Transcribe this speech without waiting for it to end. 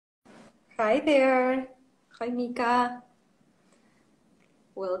Hi there. Hi, Mika.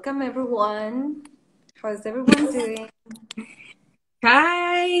 Welcome, everyone. How's everyone doing?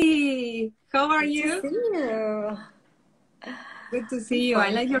 Hi, how are Good to you? see you. Good to I'm see you. I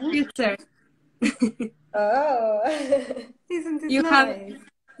fine, like your thanks. filter. Oh, isn't it You have nice?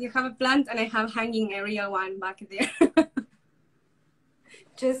 you have a plant and I have hanging a real one back there.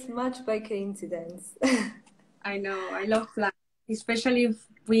 Just much by coincidence. I know. I love plants, especially if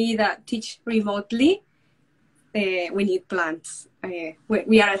we that teach remotely. We need plants.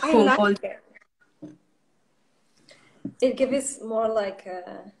 We are at I home like all. it. It gives more like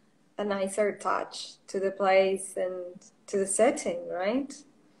a nicer touch to the place and to the setting, right?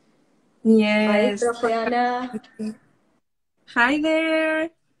 Hi, Yes. Profe Ana. Hi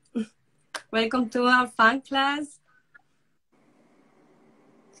there. Welcome to our fun class.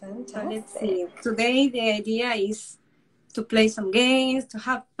 So let's Fantastic. see. Today the idea is to play some games, to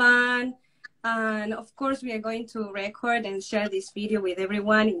have fun. And of course, we are going to record and share this video with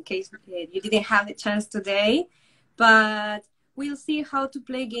everyone in case you didn't have the chance today. But we'll see how to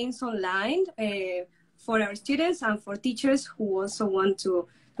play games online for our students and for teachers who also want to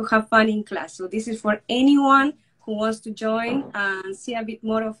have fun in class. So this is for anyone who wants to join and see a bit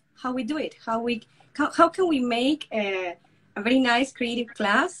more of how we do it, how can we make a very nice creative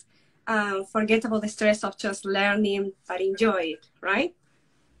class, forget about the stress of just learning, but enjoy it, right?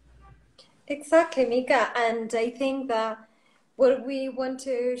 Exactly, Mika. And I think that what we want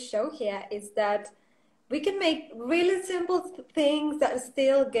to show here is that we can make really simple things that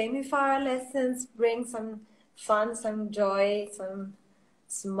still gamify our lessons, bring some fun, some joy, some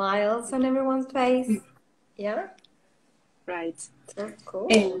smiles on everyone's face. Yeah, Right. so cool.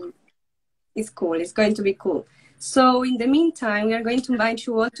 And it's cool. It's going to be cool. So in the meantime, we are going to invite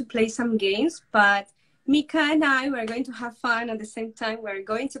you all to play some games, but Mika and I were going to have fun at the same time. We're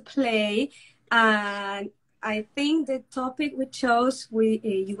going to play, and I think the topic we chose,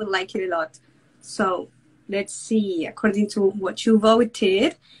 you will like it a lot. So let's see. According to what you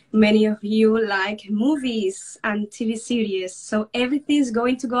voted, many of you like movies and TV series. So everything's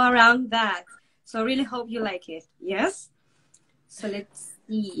going to go around that. So I really hope you like it. Yes. So let's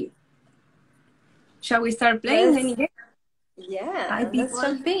see. Shall we start playing Let's, any game? Hi, yeah, let's people.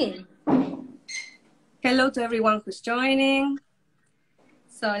 jump in. Hello to everyone who's joining.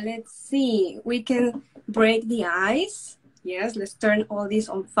 So let's see. We can break the ice. Yes, let's turn all this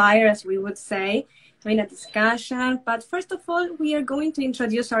on fire, as we would say, having a discussion. But first of all, we are going to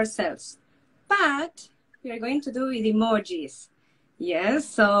introduce ourselves. But we are going to do with emojis. Yes,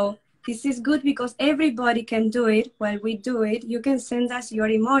 so this is good because everybody can do it. While we do it, you can send us your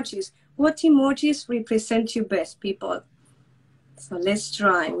emojis. What emojis represent you best, people? So let's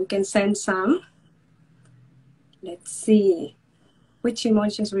try. We can send some. Let's see. Which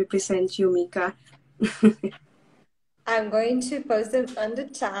emojis represent you, Mika? I'm going to post them on the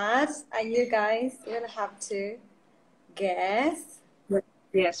chat, and you guys will have to guess.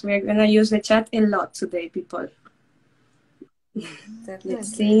 Yes, we're going to use the chat a lot today, people. Let's Definitely.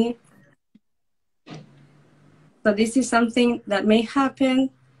 see. So this is something that may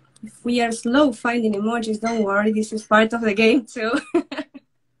happen. If we are slow finding emojis, don't worry. This is part of the game too.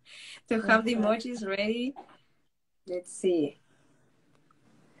 To have the Okay. emojis ready. Let's see.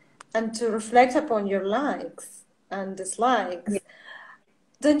 And to reflect upon your likes and Yeah. dislikes.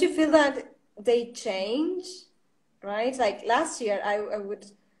 Don't you feel that they change? Right? Like last year, I would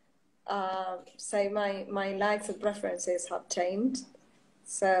say my likes and preferences have changed.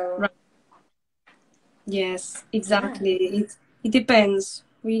 So, Right. Yes, yeah. exactly. It depends.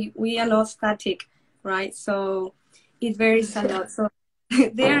 We are not static, right? So it varies a lot. So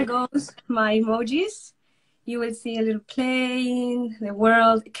there goes my emojis. You will see a little plane, the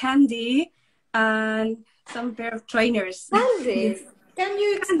world, candy, and some pair of trainers. Yes, Candies. Can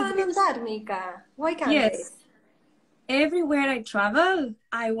you expand on candies. that, Mika? Why Yes. candies? Everywhere I travel,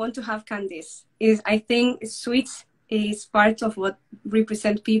 I want to have candies. Is I think sweets is part of what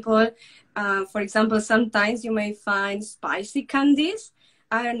represent people. For example, sometimes you may find spicy candies.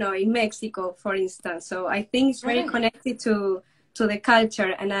 I don't know, in Mexico, for instance. So I think it's very Right. connected to the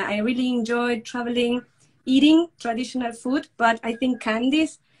culture, and I really enjoy traveling, eating traditional food. But I think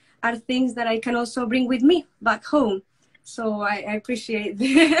candies are things that I can also bring with me back home. So I appreciate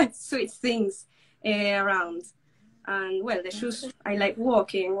the sweet things around. And well, the shoes, I like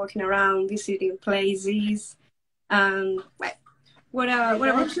walking around, visiting places. Well, Very what good.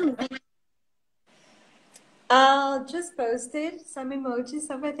 about you? I'll just posted some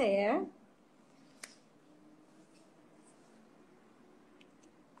emojis over there.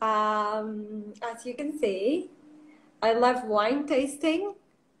 As you can see, I love wine tasting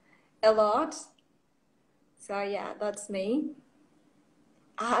a lot. So yeah, that's me.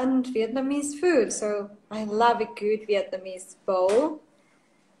 And Vietnamese food. So I love a good Vietnamese bowl.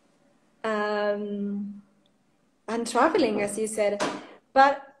 And traveling, as you said.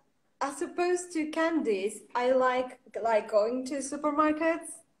 But as opposed to candies, I like going to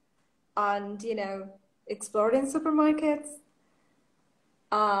supermarkets and exploring supermarkets.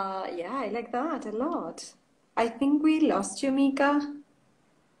 Yeah, I like that a lot. I think we lost you, Mika.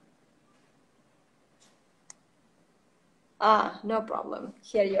 No problem.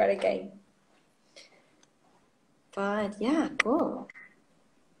 Here you are again. But yeah, cool.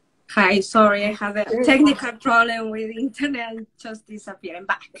 Hi, sorry, I had a technical problem with the internet and just disappearing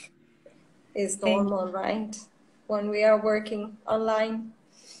back. It's normal, right? When we are working online.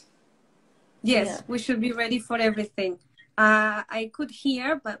 Yes, Yeah. we should be ready for everything. I could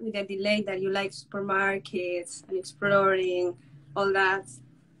hear, but with a delay, that you like supermarkets and exploring, all that.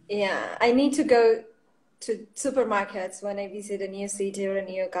 Yeah, I need to go to supermarkets when I visit a new city or a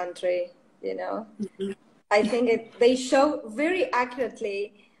new country, Mm-hmm. I think they show very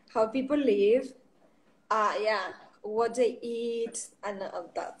accurately how people live, yeah, what they eat, and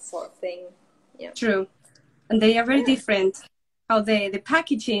that sort of thing. Yeah. True. And they are very different. How the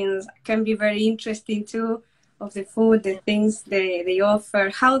packaging can be very interesting too, of the food, the things they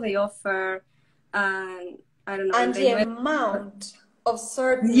offer, how they offer, and I don't know, in And the the US. amount of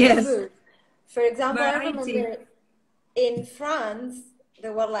certain Yes, food. For example, I variety. remember in France,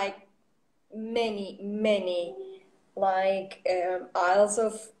 there were like many like aisles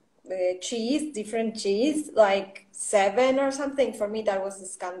of cheese, different cheese, like 7 or something. For me, that was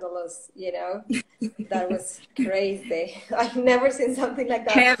scandalous, That was crazy. I've never seen something like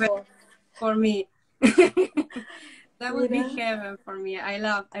that Heaven before. for me. That You would be know? heaven for me. I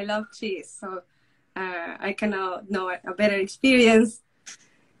love cheese, so I cannot know a better experience.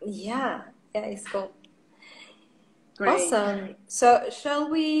 Yeah, yeah, it's cool. Great. Awesome. So, shall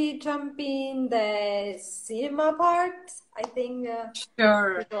we jump in the cinema part? I think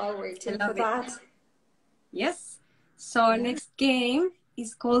Sure. people are I waiting for love it. that. Yes. So our Yeah. next game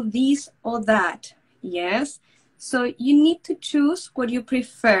is called This or That. Yes. So you need to choose what you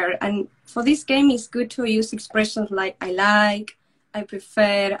prefer. And for this game, it's good to use expressions like I like, I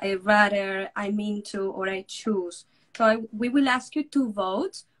prefer, I rather, I'm into, or I choose. So we will ask you to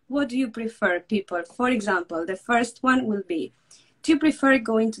vote. What do you prefer, people? For example, the first one will be, do you prefer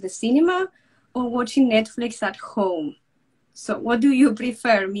going to the cinema or watching Netflix at home? So what do you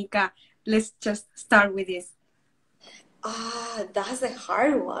prefer, Mika? Let's just start with this. That's a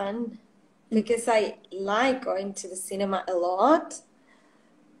hard one because I like going to the cinema a lot,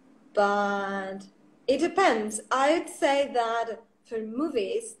 but it depends. I'd say that for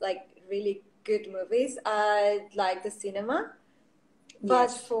movies, like really good movies, I like the cinema.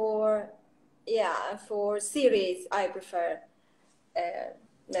 But Yes. for series, I prefer uh,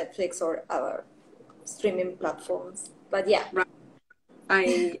 Netflix or other streaming platforms. But yeah,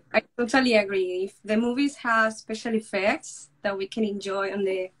 Right. I totally agree. If the movies have special effects that we can enjoy on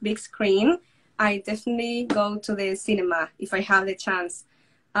the big screen, I definitely go to the cinema if I have the chance.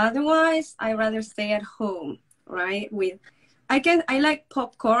 Otherwise, I rather stay at home, right? I like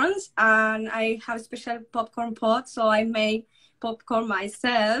popcorns and I have a special popcorn pot, so I make popcorn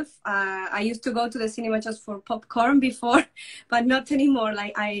myself. I used to go to the cinema just for popcorn before, but not anymore.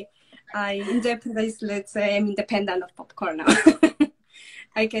 Like let's say I'm independent of popcorn now.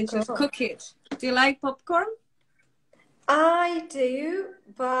 I can just cool. cook it. Do you like popcorn? I do,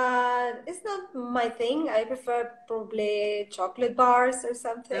 but it's not my thing. I prefer probably chocolate bars or Yeah.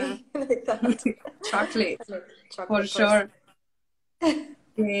 something like that. Chocolate, I'm a for chocolate person.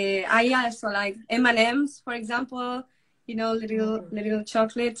 sure. I also like M&Ms, for example. You know, little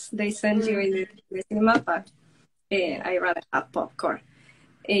chocolates they send you in the cinema, but Yeah. I rather have popcorn.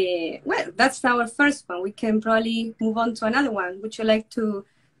 Well, that's our first one. We can probably move on to another one. Would you like to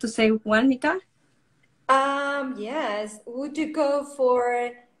say one, Mika? Yes. Would you go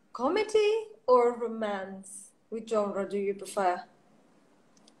for comedy or romance? Which genre do you prefer?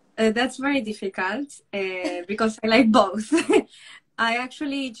 That's very difficult because I like both. I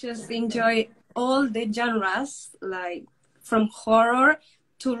actually just enjoy all the genres, like from horror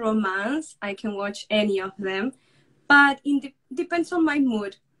to romance. I can watch any of them, but depends on my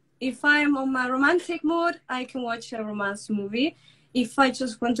mood. If I'm on my romantic mood, I can watch a romance movie. If I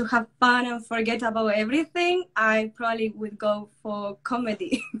just want to have fun and forget about everything, I probably would go for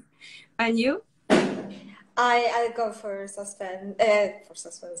comedy. And you? I go for suspense,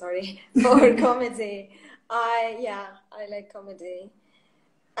 sorry, for comedy. I like comedy.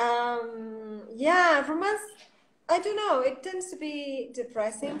 Yeah, romance. I don't know. It tends to be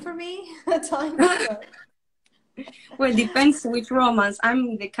depressing for me at times. But... Well, depends which romance.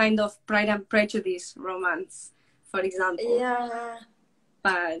 I'm the kind of Pride and Prejudice romance, for example. Yeah.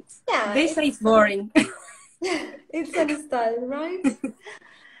 But Yeah, they say it's boring. it's an style, right?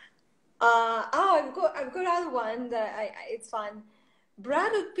 I've got another one that it's fun.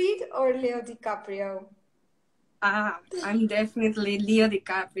 Brad Pitt or Leo DiCaprio? I'm definitely Leo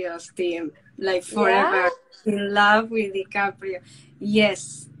DiCaprio's team. Like Yeah. forever in love with DiCaprio.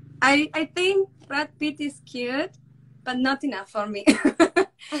 Yes. I think Brad Pitt is cute, but not enough for me.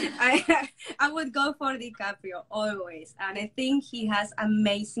 I would go for DiCaprio always. And I think he has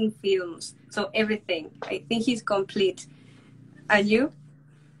amazing films. So everything. I think he's complete. And you?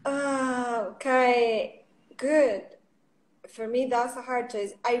 Okay, good. For me, that's a hard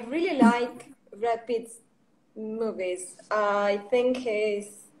choice. I really like Brad Pitt's movies. I think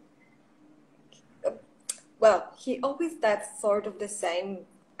well, he always does sort of the same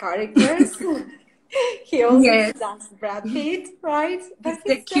characters. He always Yes. does Brad Pitt, right? But It's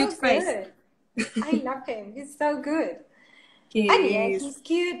the he's cute so face. good. I love him. He's so good. He And yeah, is. he's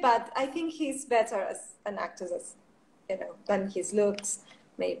cute, but I think he's better as an actor, as than his looks,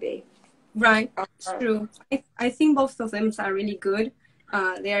 maybe. Right, it's true. I think both of them are really good.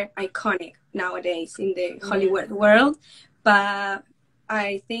 They're iconic nowadays in the Hollywood world. But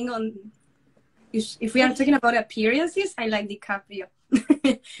I think if we are talking about appearances, I like DiCaprio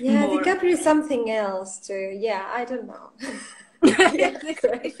Yeah, more. DiCaprio is something else too. Yeah, I don't know. Yeah, It's a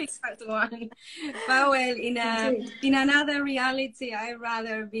great. difficult one. But well, Indeed. in another reality, I'd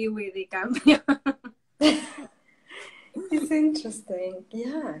rather be with DiCaprio. It's interesting.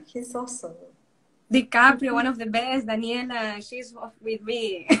 Yeah, he's awesome. DiCaprio, one of the best. Daniela, she's with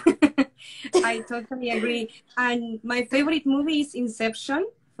me. I totally agree. And my favorite movie is Inception.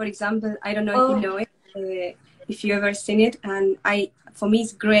 For example, I don't know if you know it, if you ever seen it. And for me,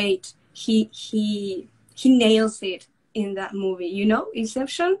 it's great. He nails it in that movie. You know,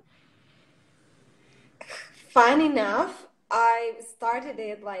 Inception. Fun enough, I started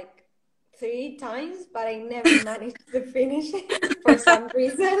it like 3 times, but I never managed to finish it for some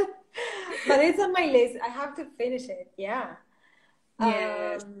reason. But it's on my list. I have to finish it. Yeah.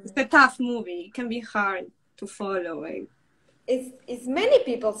 Yes, it's a tough movie. It can be hard to follow. It's many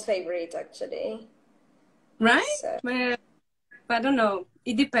people's favorite actually. Right? So. But I don't know.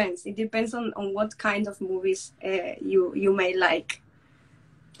 It depends. It depends on what kind of movies you may like.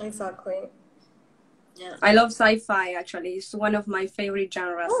 Exactly. Yeah. I love sci-fi actually. It's one of my favorite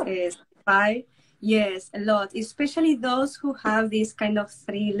genres. Is sci-fi. Yes, a lot. Especially those who have this kind of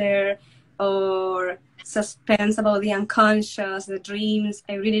thriller or suspense about the unconscious, the dreams.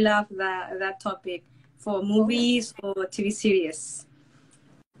 I really love that topic for movies or TV series.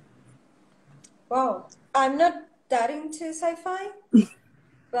 Wow. I'm not that into sci-fi,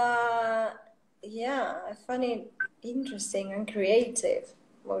 but yeah, I find it interesting and creative,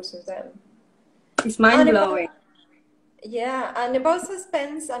 most of them. It's mind-blowing. Yeah, and about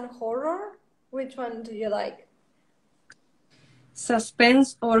suspense and horror, which one do you like?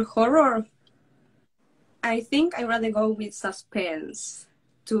 Suspense or horror? I think I'd rather go with suspense.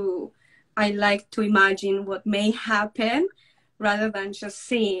 I like to imagine what may happen rather than just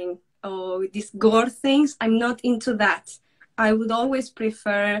seeing these gore things. I'm not into that. I would always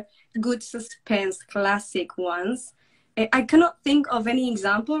prefer good suspense, classic ones. I cannot think of any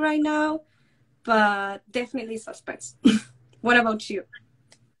example right now, but definitely suspense. What about you?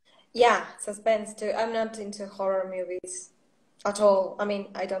 Yeah, suspense too. I'm not into horror movies at all. I mean,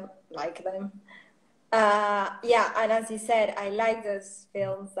 I don't like them. Yeah, and as you said, I like those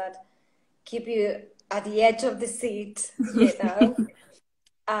films that keep you at the edge of the seat,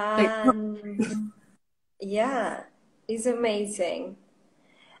 And yeah, it's amazing.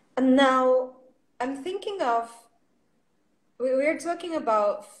 And now I'm thinking of, we're talking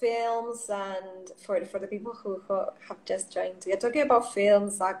about films, and for the people who have just joined, we're talking about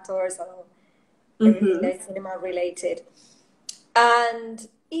films, actors, and everything that's cinema related. And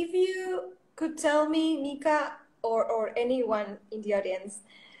if you could tell me, Nika, or anyone in the audience,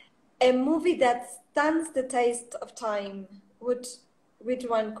 a movie that stands the test of time, which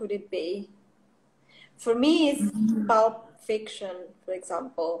one could it be? For me, it's Pulp Fiction, for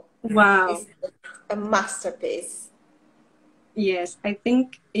example. Wow. It's a masterpiece. Yes, I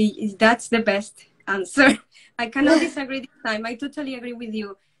think that's the best answer. I cannot disagree this time. I totally agree with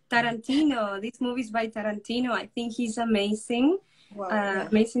you. Tarantino, these movies by Tarantino, I think he's amazing. Wow,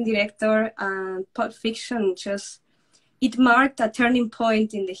 amazing director. Pulp Fiction, it marked a turning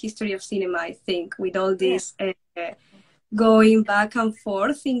point in the history of cinema, I think, with all these going back and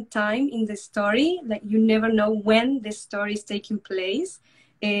forth in time in the story. Like you never know when the story is taking place.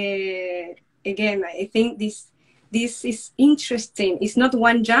 Again, I think this is interesting. It's not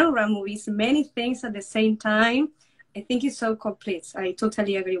one genre movie, it's many things at the same time. I think it's so complete. I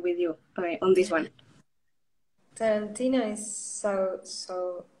totally agree with you on this one. Tarantino is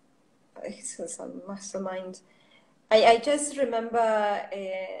so he's a mastermind. I just remember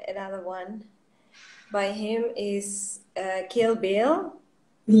another one by him is Kill Bill.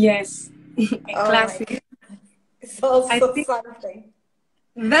 Yes, Oh classic. my God. It's also I think something.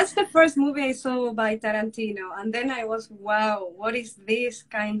 that's the first movie I saw by Tarantino, and then I was, wow, what is this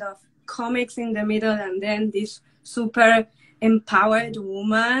kind of comics in the middle, and then this super empowered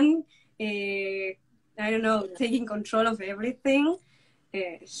woman, I don't know, taking control of everything.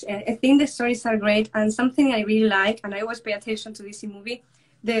 I think the stories are great, and something I really like, and I always pay attention to this in movie,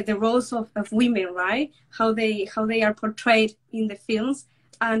 the roles of women, right? How they are portrayed in the films,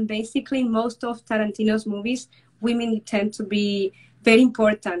 and basically most of Tarantino's movies, women tend to be very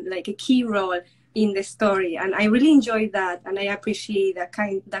important, like a key role in the story, and I really enjoy that, and I appreciate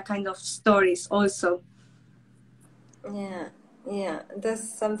that kind of stories also. Yeah,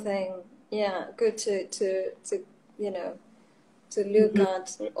 that's something. Yeah, good to you know to look Mhm.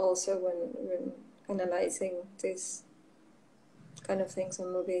 at also when analyzing these kind of things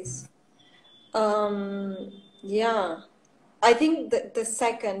in movies. Yeah, I think the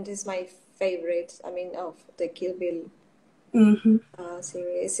second is my favorite. I mean, of the Kill Bill Mhm.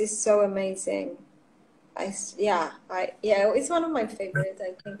 series is so amazing. Yeah, it's one of my favorite.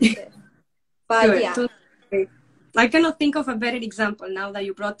 I think. But Good. yeah, Totally. I cannot think of a better example now that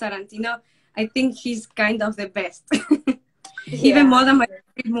you brought Tarantino. I think he's kind of the best. Even more yeah, than my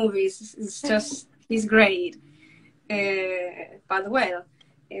favorite movies. It's just, he's great. But well,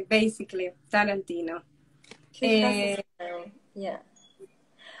 basically, Tarantino. he has a Uh, style. Yeah.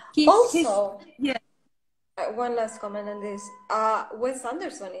 he's Also, yeah. one last comment on this. Wes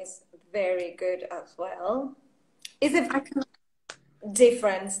Anderson is very good as well. It's a I can,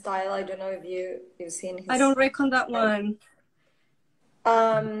 different style. I don't know if you've seen I his don't reckon that one.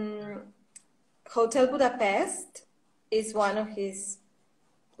 um Hotel Budapest is one of his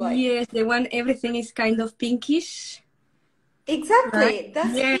like Yes, the one everything is kind of pinkish, right? exactly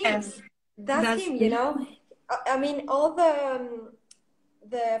that's him. Yes, That's that's him, you him. know. I mean all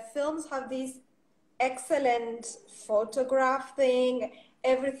the films have this excellent photograph thing.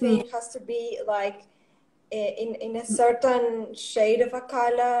 Everything has to be like in a certain shade of a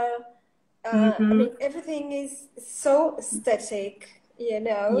color. I Mm-hmm. mean, everything is so aesthetic, you Yeah,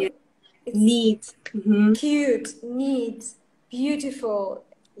 know. It's neat. Mm-hmm. cute, neat, beautiful.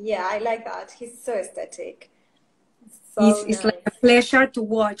 Yeah, I like that. He's so aesthetic. So It's like a nice. pleasure to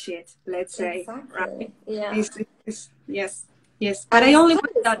watch it, let's say, right? Exactly. Yeah. Yes, yes. But And I the only watched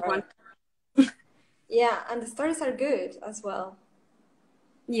stories that one. are, yeah, and the stories are good as well.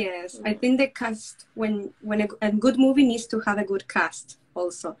 Yes, I think the cast, when a good movie needs to have a good cast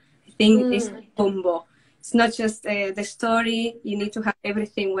also. I think it's a Mm. combo. It's not just the story. You need to have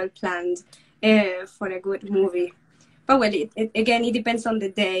everything well planned for a good movie. But well, again, it depends on the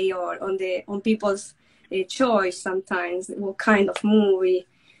day or on people's choice sometimes what kind of movie.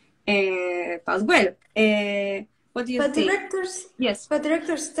 But well, what do you But think? directors, Yes, but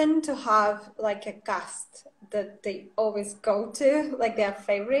directors tend to have like a cast that they always go to, like their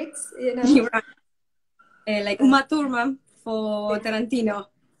favorites, you know? you're right. Like Uh, Uma Thurman for ex- Tarantino,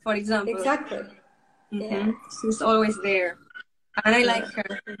 for example. exactly. Yeah. Mm-hmm. She's always there, and I like Yeah.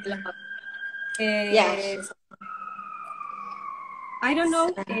 her a lot. Yeah, Uh, she's I don't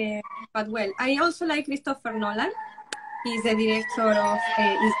know, but well, I also like Christopher Nolan. He's the director of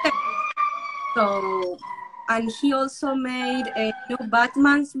Inception. So, and he also made a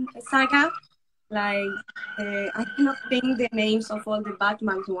Batman saga. Like, I cannot think the names of all the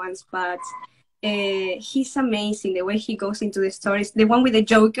Batman ones, but he's amazing the way he goes into the stories. The one with the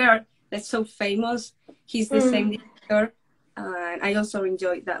Joker that's so famous, he's the same mm, director, and I also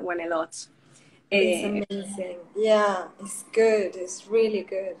enjoyed that one a lot. it's Uh, amazing. Yeah, it's good. It's really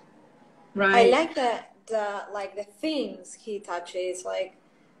good. I right? like the like the themes he touches, like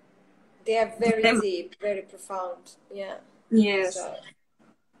they are The very them, deep, very profound. Yeah. yes. So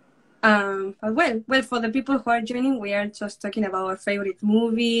But well, for the people who are joining, we are just talking about our favorite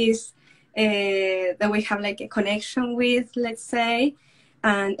movies that we have like a connection with, let's say,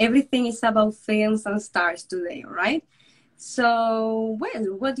 and everything is about films and stars today, all right? So, well,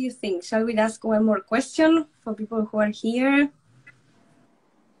 what do you think? Shall we ask one more question for people who are here?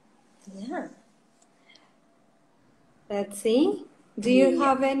 yeah. Let's see. Do you Yeah.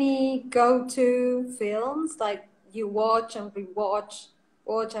 have any go-to films like you watch and rewatch,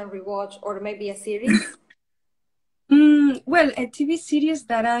 or maybe a series? Well, a TV series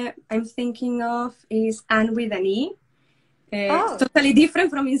that I'm thinking of is Anne with an E. It's Oh, totally different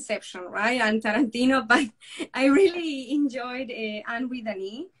from Inception, right? And Tarantino, but I really enjoyed Anne with an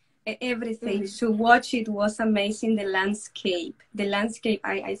E. Everything mm, to watch it was amazing. The landscape,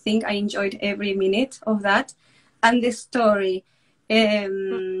 I think I enjoyed every minute of that, and the story.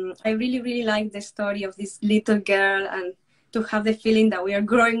 I really, really like the story of this little girl, and to have the feeling that we are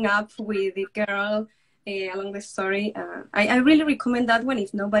growing up with the girl along the story. I really recommend that one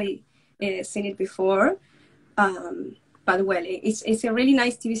if nobody seen it before. Um, but well, it's a really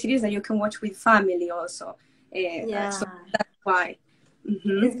nice TV series that you can watch with family also. So yeah. that's why.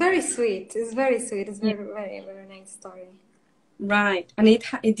 Hmm. It's very sweet. It's very sweet. It's Yeah, very, very, very nice story. right. And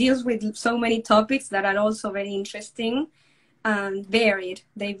it deals with so many topics that are also very interesting and varied.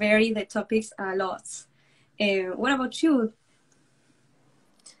 They vary the topics a lot. What about you?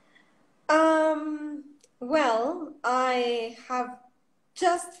 Um, well, I have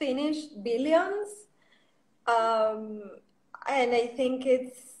just finished Billions, um, and I think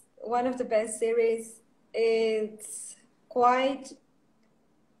it's one of the best series. It's quite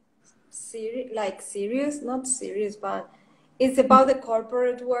serious, not serious, but it's about the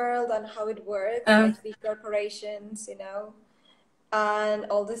corporate world and how it works, Uh, like big corporations, and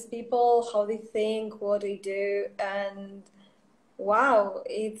all these people, how they think, what they do, and wow,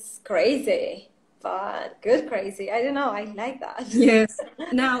 it's crazy, but good crazy. I don't know, I like that. yes.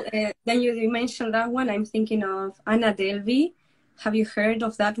 Now, then you mentioned that one. I'm thinking of Anna Delvey. Have you heard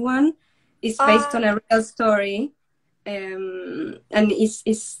of that one? It's based on Uh, a real story. And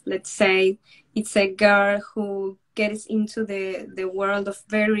it's let's say it's a girl who gets into the world of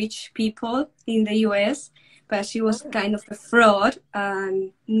very rich people in the US, but she was kind of a fraud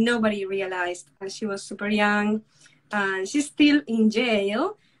and nobody realized. And she was super young, and she's still in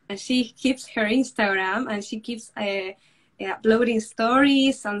jail, and she keeps her Instagram, and she keeps uploading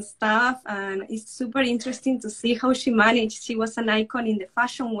stories and stuff, and it's super interesting to see how she managed. She was an icon in the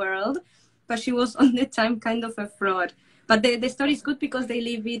fashion world, but she was on the time kind of a fraud. But the story is good because they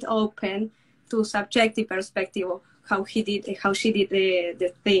leave it open to subjective perspective of how she did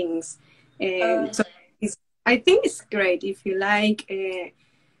the things. uh, So it's, I think it's great if you like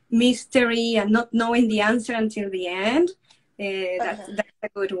mystery and not knowing the answer until the end. That's a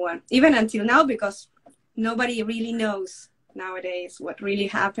good one, even until now, because nobody really knows nowadays what really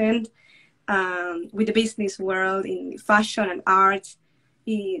happened with the business world in fashion and art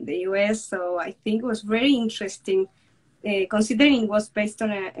in the US. So I think it was very interesting, considering it was based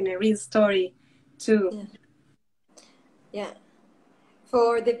on a real story too. yeah, yeah.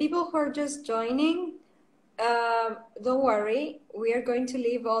 For the people who are just joining, don't worry, we are going to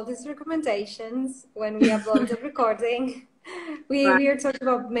leave all these recommendations when we upload the recording. We Right. we are talking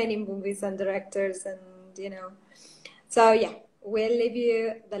about many movies and directors, and so yeah, we'll leave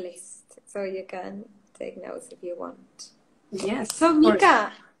you the list so you can take notes if you want. Yes, So of course.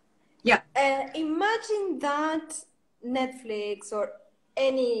 Mika, Yeah. imagine that Netflix or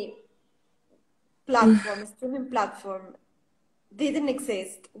any platform, streaming platform, didn't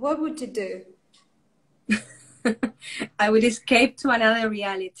exist. What would you do? I would escape to another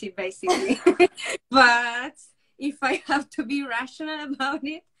reality, basically. But if I have to be rational about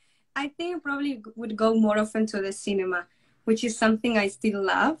it, I think I probably would go more often to the cinema, which is something I still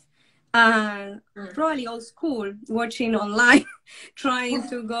love. And probably old school, watching online, trying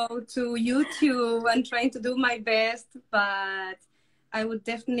to go to YouTube and trying to do my best. But I would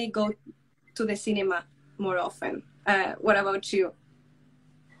definitely go to the cinema more often. What about you?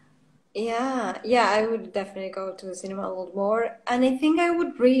 Yeah, yeah, I would definitely go to the cinema a lot more, and I think I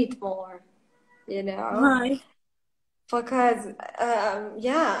would read more, you know, Right. because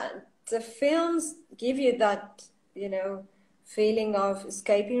yeah, the films give you that, feeling of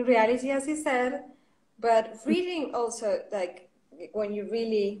escaping reality, as you said, but reading also, like when you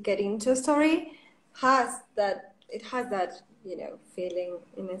really get into a story, has that, feeling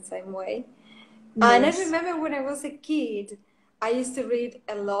in the same way. And I Yes. remember when I was a kid, I used to read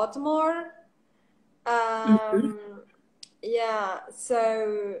a lot more. Mhm. Um, yeah,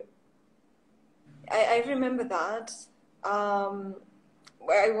 so I remember that. Um,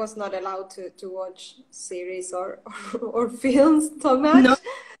 where I was not allowed to watch series or films so No. much.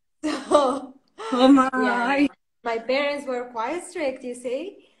 So Oh yeah, my. my parents were quite strict, you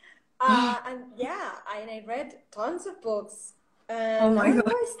see. And yeah, I read tons of books. Oh Now my I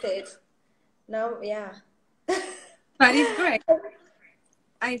God. waste it. Now, yeah. But it's great.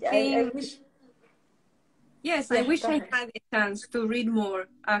 I Yeah, I think, wish. yes, I Yeah, wish go I ahead. had the chance to read more,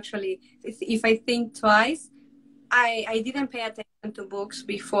 actually. If I think twice, I didn't pay attention to books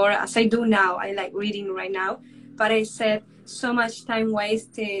before as I do now. I like reading right now, but I said so much time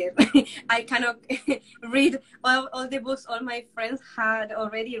wasted. I cannot read all the books all my friends had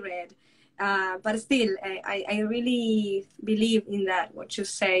already read. But still, I really believe in that, what you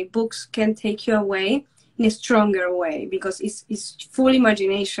say. Books can take you away in a stronger way because it's full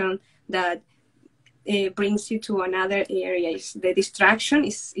imagination that brings you to another area. The distraction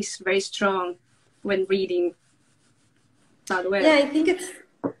is very strong when reading. Not well.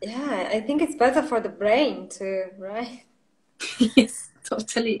 Yeah, I think it's better for the brain too, right? Yes,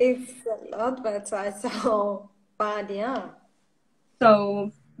 totally. It's a lot better. So, but yeah.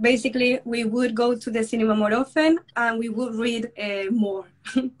 So basically, we would go to the cinema more often and we would read more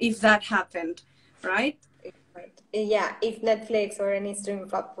if that happened, right? Right. Yeah, if Netflix or any streaming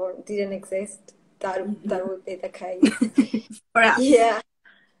platform didn't exist, that would be the case. For us. Yeah.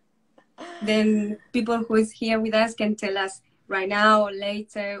 Then people who is here with us can tell us right now or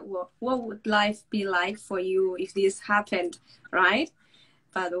later what would life be like for you if this happened, right?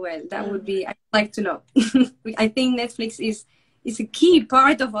 But well, that would be, I'd like to know. I think Netflix is a key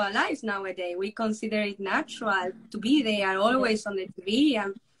part of our lives nowadays. We consider it natural to be there, always on the TV,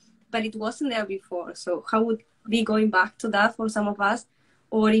 but it wasn't there before. So how would be going back to that for some of us?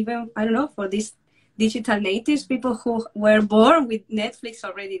 Or even, I don't know, for these digital natives, people who were born with Netflix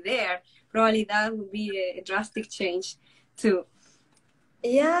already there, probably that would be a drastic change too.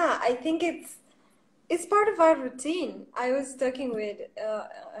 Yeah, I think it's part of our routine. I was talking with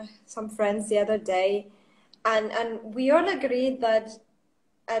some friends the other day, and we all agreed that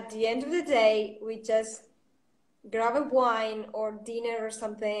at the end of the day, we just grab a wine or dinner or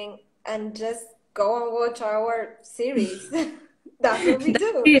something and just go and watch our series. That's what we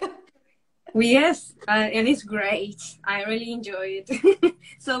do. Yes, and it's great. I really enjoy it.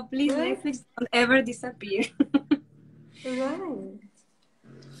 So please, Right? Netflix, don't ever disappear. Right.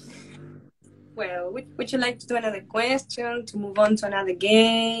 Well, would you like to do another question to move on to another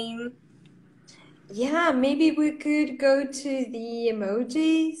game? Yeah, maybe we could go to the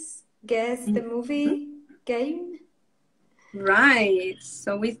emojis, guess the movie game. Right.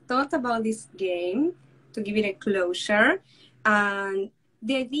 So we thought about this game to give it a closure. And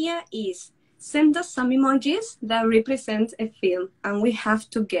the idea is send us some emojis that represent a film and we have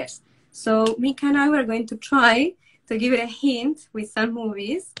to guess. So Mika and I were going to try to give it a hint with some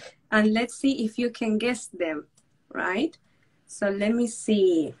movies and let's see if you can guess them, right? So let me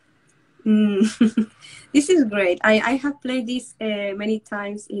see. This is great. I have played this many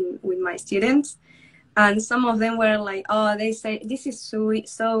times with my students. And some of them were like, oh, they say, this is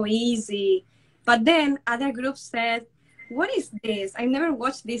so easy. But then other groups said, what is this? I never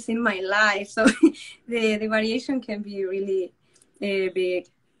watched this in my life. So the variation can be really big.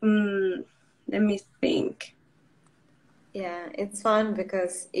 Let me think. Yeah, it's fun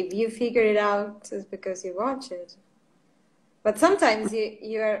because if you figure it out, it's because you watch it. But sometimes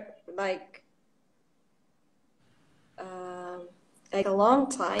you're like a long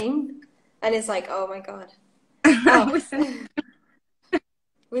time, and it's like, oh my God. Oh,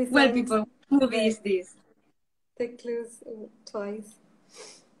 we Well, sent people, what movie is this? the clues twice.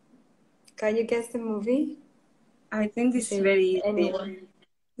 Can you guess the movie? I think this is Is it very easy, anyone?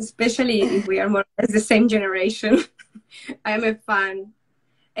 especially if we are more or less the same generation. I'm a fan.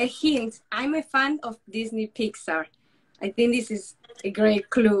 A hint, I'm a fan of Disney Pixar. I think this is a great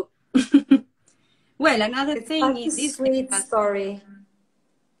clue. Well, another It's thing such a is Disney sweet has, story.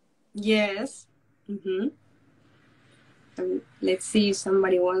 yes. Let's see if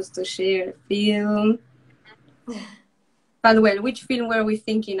somebody wants to share a film. But well, which film were we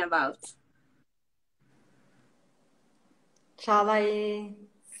thinking about? Shall I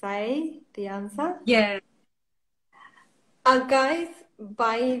say the answer? Yeah. Guys,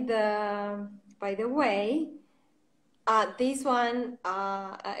 by the way, this one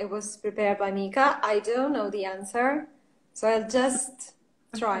it was prepared by Mika. I don't know the answer, so I'll just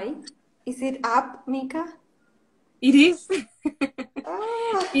try. Is it Up, Mika? It is.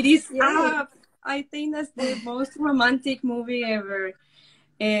 Ah, It is yay. Up. I think that's the most romantic movie ever.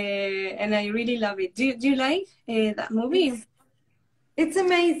 And I really love it. Do you like that movie? It's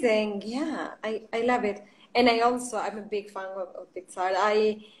amazing. Yeah, I love it. And I'm a big fan of Pixar.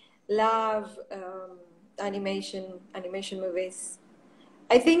 I love animation movies.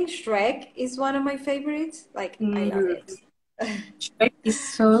 I think Shrek is one of my favorites. Like, I love Mm, it. Shrek is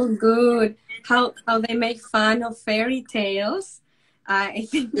so good. How they make fun of fairy tales. I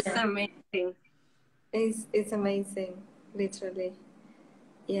think it's Yeah, amazing. it's amazing, literally.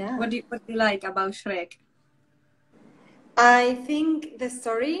 Yeah. What do you like about Shrek? I think the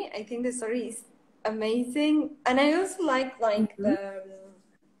story is amazing. And I also like Mhm. the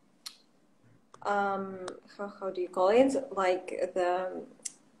how do you call it? Like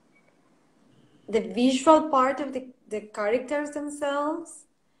the visual part of the characters themselves.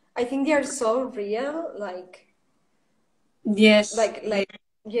 I think they are so real, Yes,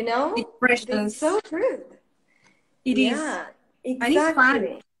 you the know, it's expressions. so true. It is, Yeah, and it's fun.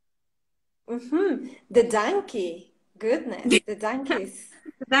 exactly. The donkey, goodness, the donkeys.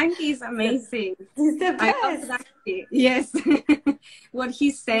 The donkey is The, amazing. he's the I love the best. donkey. Yes, what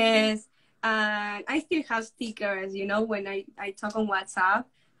he says. I still have stickers. You know, when I talk on WhatsApp,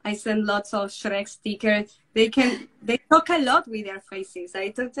 I send lots of Shrek stickers. They talk a lot with their faces. I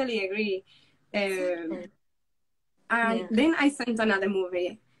totally agree. Um, and Yeah. then I sent another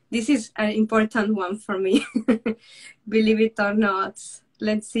movie. This is an important one for me. Believe it or not.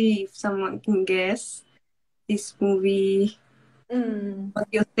 Let's see if someone can guess this movie. Mm, What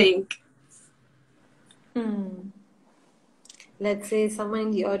do you think? mm. Let's say someone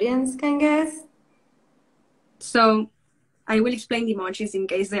in the audience can guess. So I will explain the emojis in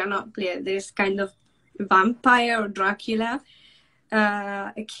case they are not clear. There's kind of vampire or Dracula,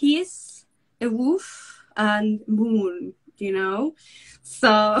 a kiss, a wolf, and moon, you know?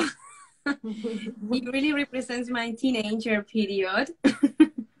 So it really represents my teenager period.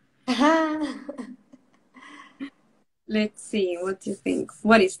 Let's see, what do you think?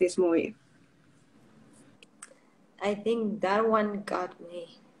 What is this movie? I think that one got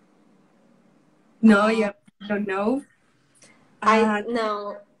me. No, Uh, you don't know? I Uh,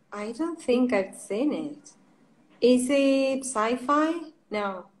 no, I don't think I've seen it. Is it sci-fi?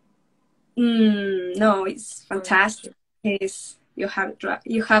 No. no, it's Okay. fantastic. It's, you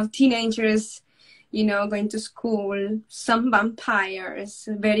have teenagers, you know, going to school. Some vampires,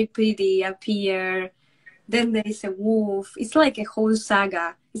 very pretty, appear. Then there is a wolf. It's like a whole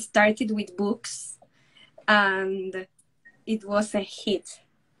saga. It started with books, and it was a hit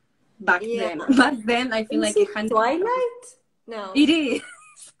back Yeah. then. Back then, I feel Is like a it hundred. Twilight? No. It is.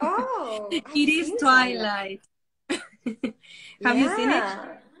 Oh, I've It is seen Twilight. Twilight. Have you seen it?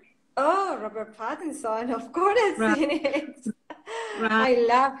 Yeah. Oh, Robert Pattinson. Of course I've Right. seen it. Right. I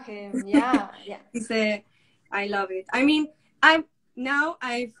love him. Yeah. Yeah. It's a, I love it. I mean,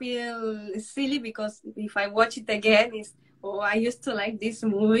 I feel silly because if I watch it again, it's, oh, I used to like this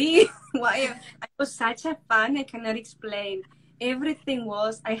movie. Why I was such a fan, I cannot explain. Everything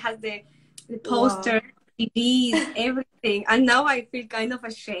was, I had the Wow. poster, CDs, everything, and now I feel kind of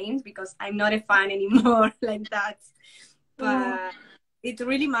ashamed because I'm not a fan anymore like that. Wow. But it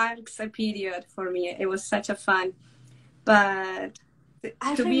really marks a period for me. It was such a fun. But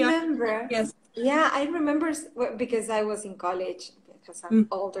I to be honest, remember. yes. Yeah, I remember because I was in college, because I'm Mm.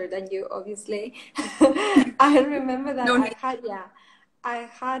 older than you, obviously. I remember that No I need. had, yeah, I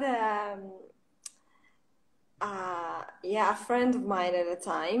had yeah, a friend of mine at the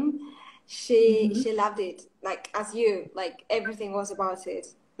time. Mm-hmm. She loved it, like as you, like everything was about it.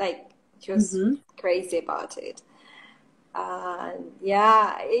 Like she was Mm-hmm. crazy about it.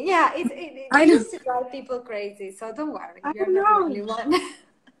 Yeah, yeah, it I don't. used to drive people crazy. So don't worry, I you're don't not the know. only one.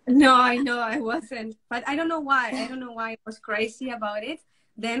 No, I know I wasn't, but I don't know why. I don't know why I was crazy about it.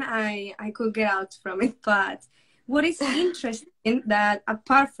 Then I could get out from it. But what is interesting that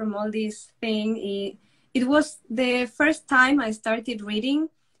apart from all these thing, it was the first time I started reading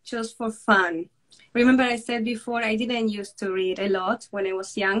just for fun. Remember, I said before I didn't used to read a lot when I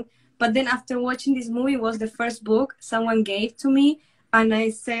was young, but then after watching this movie was the first book someone gave to me, and I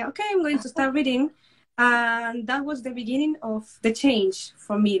said, okay, I'm going to start reading, and that was the beginning of the change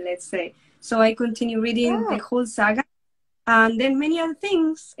for me, let's say. So I continued reading the Oh, whole saga, and then many other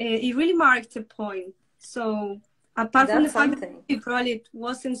things. It really marked a point. So apart from the that's fact that something. it probably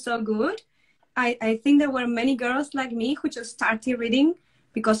wasn't so good, I think there were many girls like me who just started reading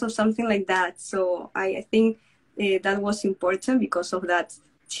because of something like that. So I think that was important because of that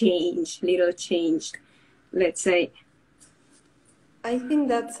change, little change, let's say. I think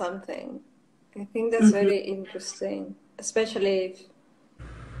that's something. I think that's Mm-hmm. very interesting, especially if,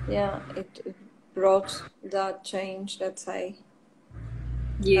 yeah, it brought that change, let's say.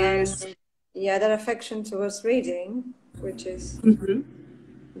 And Yes. yeah, that affection towards reading, which is Mm-hmm.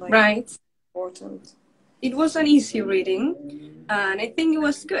 like Right. important. It was an easy reading, and I think it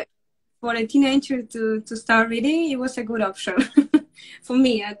was good for a teenager to start reading. It was a good option for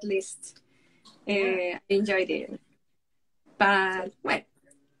me, at least. Yeah. I enjoyed it, but well,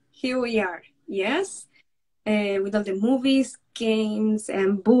 here we are. Yes, with all the movies, games,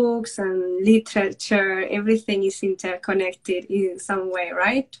 and books and literature, everything is interconnected in some way,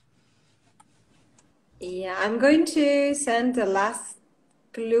 right? Yeah, I'm going to send the last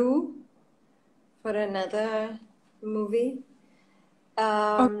clue for another movie.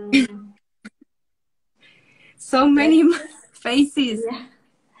 Okay. So many faces. Yeah.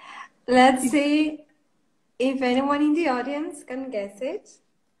 Let's see if anyone in the audience can guess it.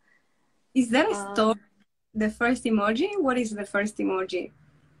 Is that a story? The first emoji? What is the first emoji?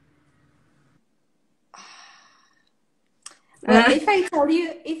 Well, if I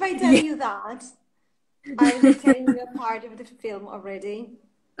tell you that, I'll be telling you a part of the film already.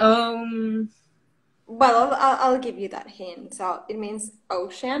 Well, I'll give you that hint. So it means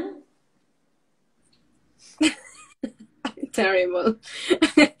ocean. Terrible.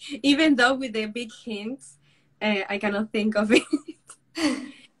 Even though with the big hints, I cannot think of it.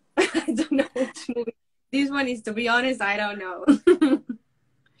 I don't know which movie. This one is, to be honest, I don't know.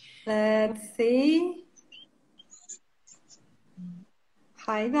 Let's see.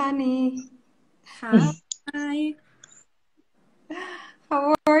 Hi, Danny. Hi.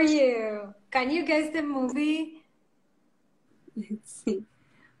 How are you? Can you guess the movie? Let's see.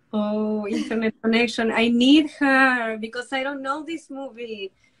 Oh, internet connection. I need her because I don't know this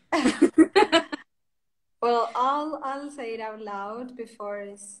movie. Well, I'll say it out loud before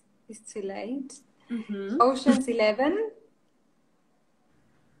it's too late. Mm-hmm. Ocean's 11.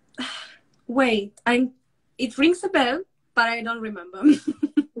 Wait, it rings a bell, but I don't remember.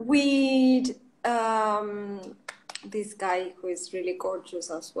 With this guy who is really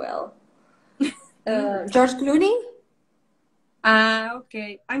gorgeous as well. George Clooney?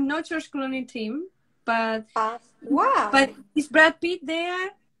 Okay. I'm not George Clooney team, but wow. But is Brad Pitt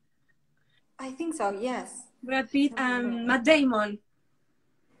there? I think so, yes. Brad Pitt and Matt Damon.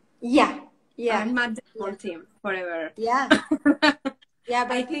 Yeah. And Matt Damon team forever. Yeah. Yeah,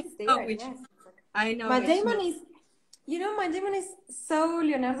 but I think there, which, yes. I know. Matt Damon is, Matt Damon is so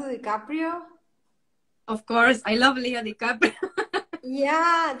Leonardo DiCaprio. Of course, I love Leo DiCaprio.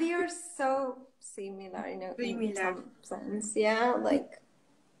 Yeah, they are so similar, Similar. In some sense. Yeah, like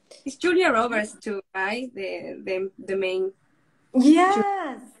it's Julia Roberts too, right? The main.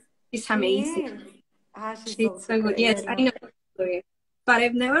 Yes. She's amazing. She's so good. Yes, I know. But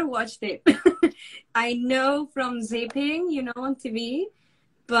I've never watched it. I know from zipping, on TV,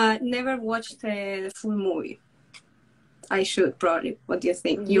 but never watched the full movie. I should probably. What do you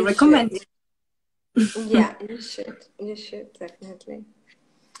think? You recommend it? Yeah, you should. You should, definitely.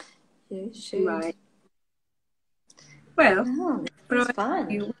 You should. Right. Well,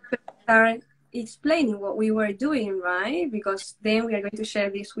 probably we start explaining what we were doing, right? Because then we are going to share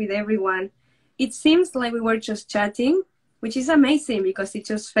this with everyone. It seems like we were just chatting, which is amazing because it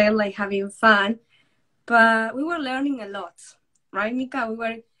just felt like having fun. But we were learning a lot, right, Mika? We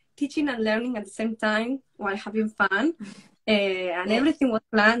were teaching and learning at the same time while having fun. And everything was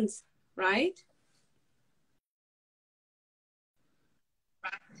planned, right?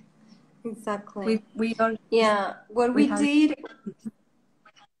 Exactly. We all. Yeah. What we did.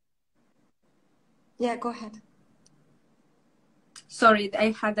 Yeah, go ahead. Sorry,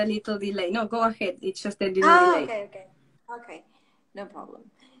 I had a little delay. No, go ahead. It's just a little delay. Okay. No problem.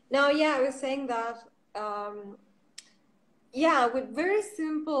 No, yeah, I was saying that, with very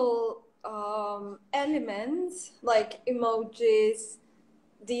simple elements like emojis,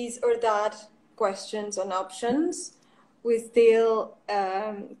 these or that questions and options, we still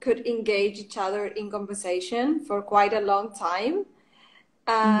could engage each other in conversation for quite a long time.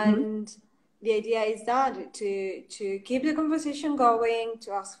 And the idea is that to keep the conversation going,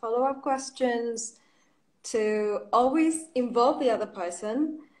 to ask follow-up questions, to always involve the other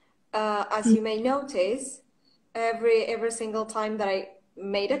person. As you may notice, every single time that I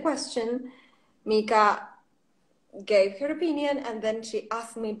made a question, Mika gave her opinion and then she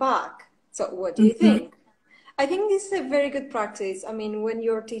asked me back. So what do you think? I think this is a very good practice. I mean, when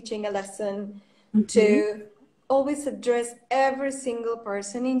you're teaching a lesson, to always address every single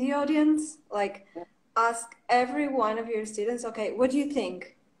person in the audience, like ask every one of your students, okay, what do you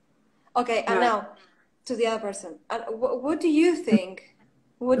think? Okay, and now to the other person, and what do you think?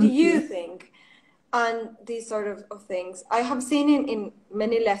 What do you think? And these sort of things I have seen in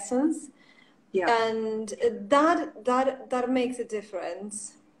many lessons, and that makes a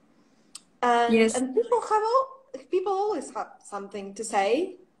difference. And and people always have something to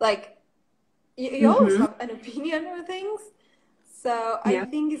say, like you always have an opinion on things. So I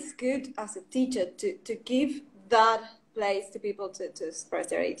think it's good as a teacher to give that place to people to express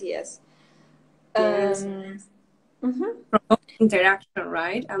their ideas. Interaction,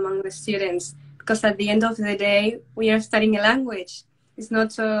 right, among the students, because at the end of the day we are studying a language. It's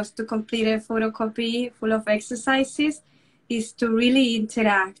not just to complete a photocopy full of exercises, it's to really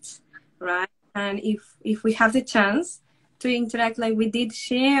interact, right? And if we have the chance to interact like we did,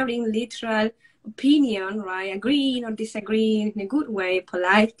 sharing literal opinion, right? Agreeing or disagreeing in a good way,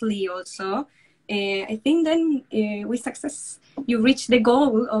 politely also. I think then with success, you reach the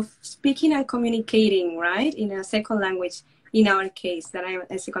goal of speaking and communicating, right? In a second language, in our case, that I'm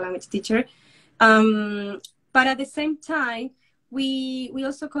a second language teacher. But at the same time, we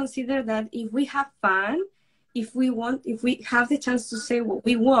also consider that if we have fun, if we have the chance to say what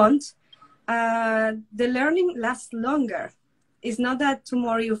we want, the learning lasts longer. It's not that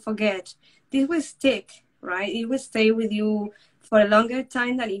tomorrow you forget. This will stick, right? It will stay with you for a longer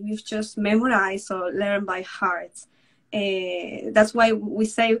time than if you've just memorized or learned by heart. That's why we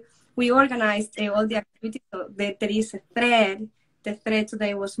say we organized all the activities so that there is a thread. The thread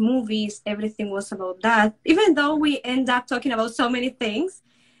today was movies. Everything was about that, even though we end up talking about so many things.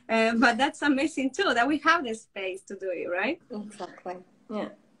 But that's amazing too, that we have the space to do it, right? Exactly. Yeah.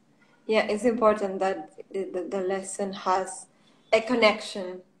 Yeah, it's important that the lesson has a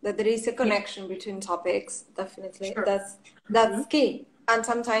connection, that there is a connection between topics, definitely. Sure. That's key. And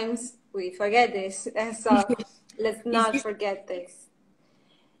sometimes we forget this. So let's not forget this.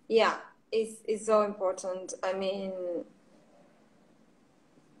 Yeah, it's so important. I mean,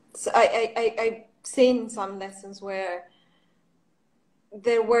 so I've seen some lessons where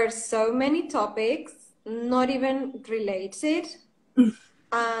there were so many topics, not even related.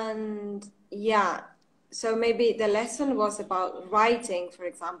 And yeah, so maybe the lesson was about writing, for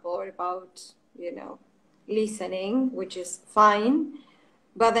example, or about, listening, which is fine.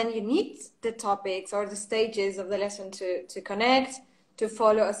 But then you need the topics or the stages of the lesson to connect, to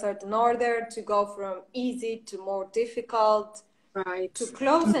follow a certain order, to go from easy to more difficult, right, to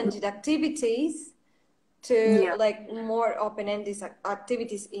close-ended activities, to like more open-ended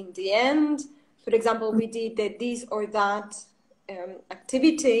activities in the end. For example, we did the this or that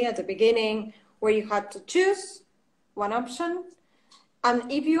activity at the beginning where you had to choose one option. And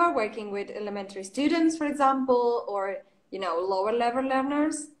if you are working with elementary students, for example, or lower level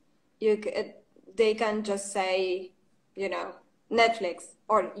learners, they can just say, Netflix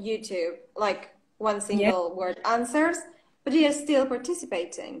or YouTube, like one single word answers, but you're still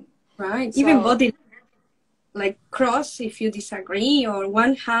participating. Right. So, even body, like cross if you disagree, or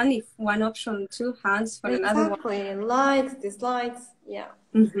one hand if one option, two hands for another one. Exactly. Likes, dislikes, yeah.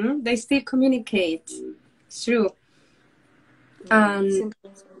 They still communicate. It's true. And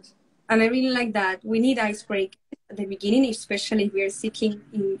I really like that. We need icebreakers at the beginning, especially if we are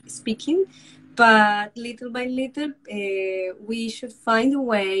speaking. But little by little, we should find a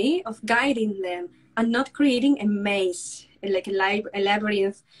way of guiding them and not creating a maze, like a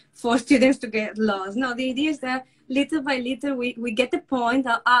labyrinth for students to get lost. No, the idea is that little by little, we get the point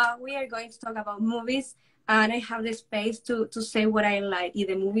that we are going to talk about movies, and I have the space to say what I like,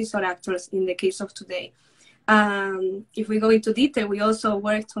 either movies or actors in the case of today. If we go into detail, we also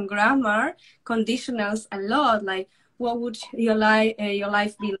worked on grammar, conditionals a lot, like what would your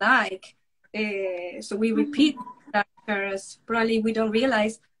life be like? So we repeat characters. Probably we don't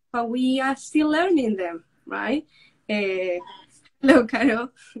realize, but we are still learning them, right? Hello, Caro.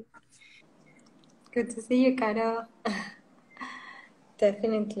 Good to see you, Caro.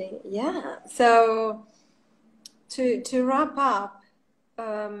 Definitely, yeah. So to wrap up,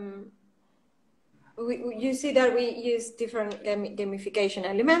 you see that we use different gamification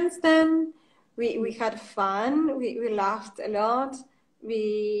elements. Then we had fun. We laughed a lot.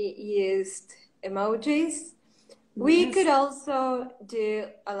 We used emojis. We could also do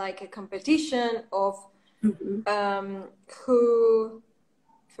like a competition of who,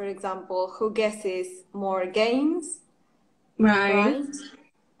 for example, who guesses more games. Right.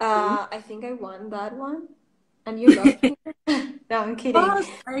 I think I won that one, and you lost me. No, I'm kidding. Oh,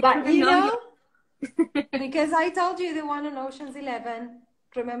 But because I told you the one on Ocean's 11,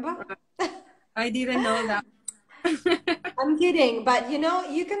 remember? I didn't know that. I'm kidding, but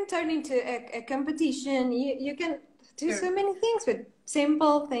you can turn into a competition. You can do so many things with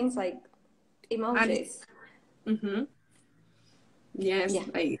simple things like emojis. Yes,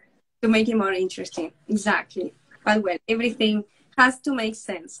 like to make it more interesting. Exactly. But well, everything has to make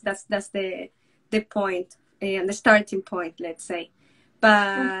sense. That's the point and the starting point, let's say.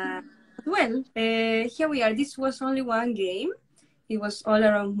 But well, here we are. This was only one game. It was all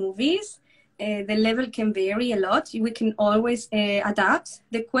around movies. The level can vary a lot. We can always adapt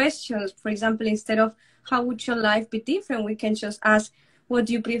the questions. For example, instead of how would your life be different, we can just ask, what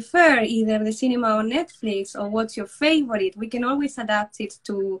do you prefer, either the cinema or Netflix, or what's your favorite? We can always adapt it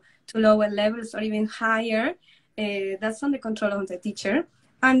to lower levels or even higher. That's under control of the teacher.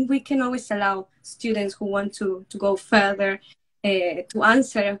 And we can always allow students who want to go further to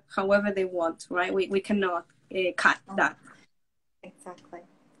answer however they want, right? We cannot cut that. Exactly,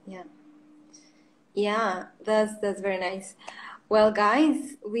 yeah. Yeah, that's very nice. Well,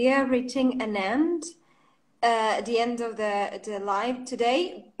 guys, we are reaching an end, at the end of the live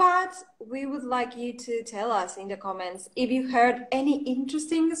today, but we would like you to tell us in the comments if you heard any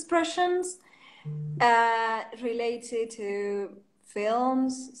interesting expressions related to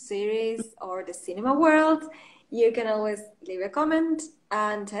films, series, or the cinema world. You can always leave a comment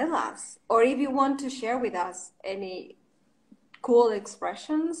and tell us. Or if you want to share with us any cool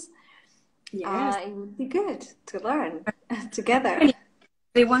expressions, Yes. it would be good to learn together. And if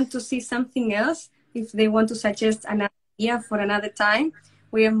they want to see something else, if they want to suggest another idea for another time,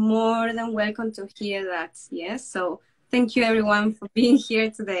 we are more than welcome to hear that. Yes. So thank you everyone for being here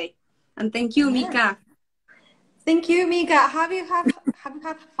today. And thank you, Yeah. Mika. Thank you, Mika. Have you had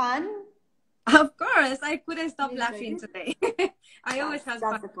fun? Of course, I couldn't stop You laughing enjoyed today. I always have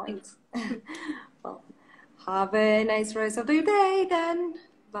that's fun. the point. Well, have a nice rest of your day then.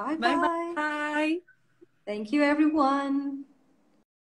 Bye Bye bye. bye. Thank you, everyone.